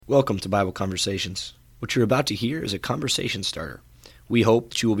Welcome to Bible Conversations. What you're about to hear is a conversation starter. We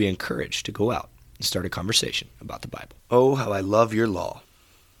hope that you will be encouraged to go out and start a conversation about the Bible. Oh, how I love your law.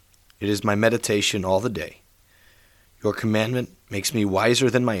 It is my meditation all the day. Your commandment makes me wiser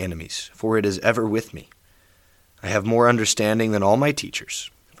than my enemies, for it is ever with me. I have more understanding than all my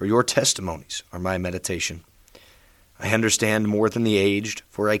teachers, for your testimonies are my meditation. I understand more than the aged,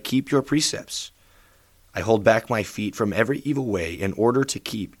 for I keep your precepts. I hold back my feet from every evil way in order to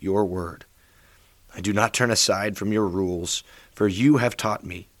keep your word. I do not turn aside from your rules, for you have taught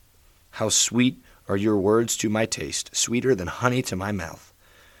me. How sweet are your words to my taste, sweeter than honey to my mouth.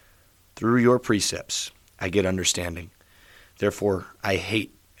 Through your precepts I get understanding. Therefore I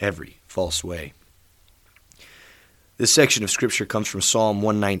hate every false way. This section of Scripture comes from Psalm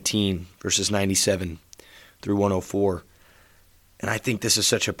 119, verses 97 through 104. And I think this is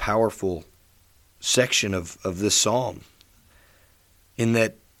such a powerful section of this psalm, in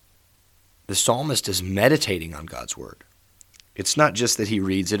that the psalmist is meditating on God's word. It's not just that he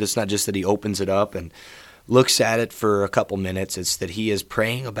reads it. It's not just that he opens it up and looks at it for a couple minutes. It's that he is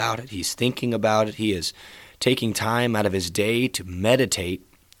praying about it. He's thinking about it. He is taking time out of his day to meditate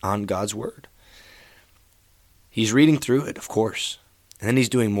on God's word. He's reading through it, of course, and then he's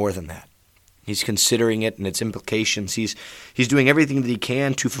doing more than that. He's considering it and its implications. He's doing everything that he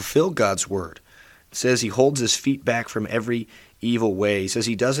can to fulfill God's word. It says he holds his feet back from every evil way. He says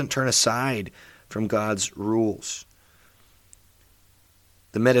he doesn't turn aside from God's rules.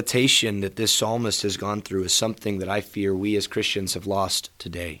 The meditation that this psalmist has gone through is something that I fear we as Christians have lost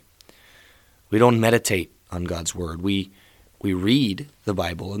today. We don't meditate on God's word. We read the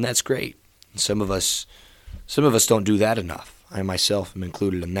Bible, and that's great. Some of us don't do that enough. I myself am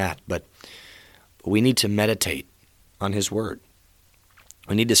included in that, but we need to meditate on his word.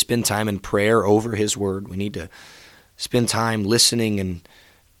 We need to spend time in prayer over his word. We need to spend time listening and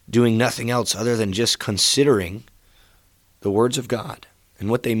doing nothing else other than just considering the words of God and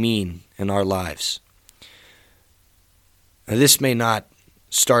what they mean in our lives. Now, this may not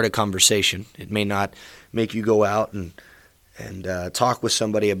start a conversation. It may not make you go out and talk with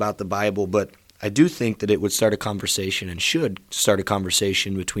somebody about the Bible, but I do think that it would start a conversation and should start a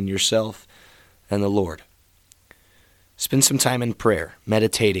conversation between yourself and the Lord. Spend some time in prayer,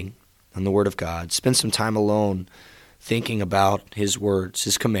 meditating on the Word of God. Spend some time alone thinking about his words,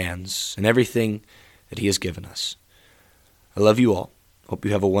 his commands, and everything that he has given us. I love you all. Hope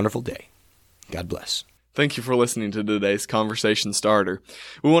you have a wonderful day. God bless. Thank you for listening to today's Conversation Starter.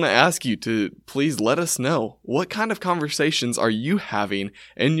 We want to ask you to please let us know, what kind of conversations are you having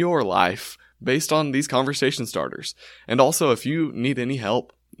in your life based on these conversation starters? And also, if you need any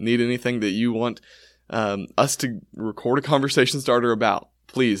help, need anything that you want us to record a conversation starter about,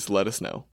 please let us know.